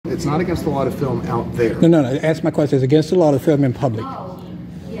It's not against the law to film out there. No. Ask my question. It's against the law to film in public.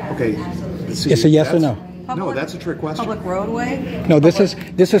 Okay. See, it's a yes or no. No, that's a trick question. Public roadway? No, this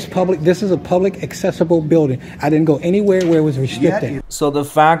is public. This is a public accessible building. I didn't go anywhere where it was restricted. So the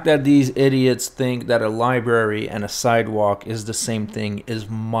fact that these idiots think that a library and a sidewalk is the same thing is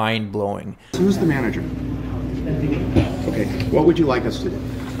mind-blowing. Who's the manager? Okay, what would you like us to do?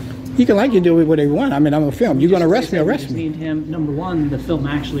 You can like you do whatever you want. I mean, I'm a film. You're going to arrest me, arrest me. Need him. Number one, the film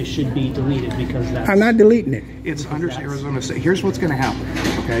actually should be deleted because that's... I'm not deleting it. It's under Arizona State. Here's what's going to happen,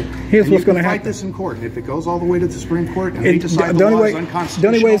 okay? Here's what's going to happen. Fight this in court. If it goes all the way to the Supreme Court and they decide the law is unconstitutional... The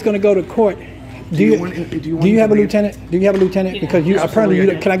only way it's going to do to court... Do you have a lieutenant? Do you have a lieutenant? Because you apparently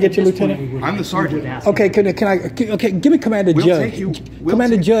you can I get your lieutenant? I'm the sergeant. Okay, can I? Okay, give me Commander Judd.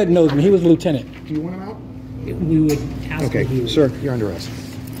 Commander Judd knows me. He was a lieutenant. Do you want him out? We would ask. Okay, sir, you're under arrest.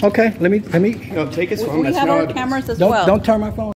 Okay, let me. Take his phone. We have our cameras as well. well. Don't turn my phone.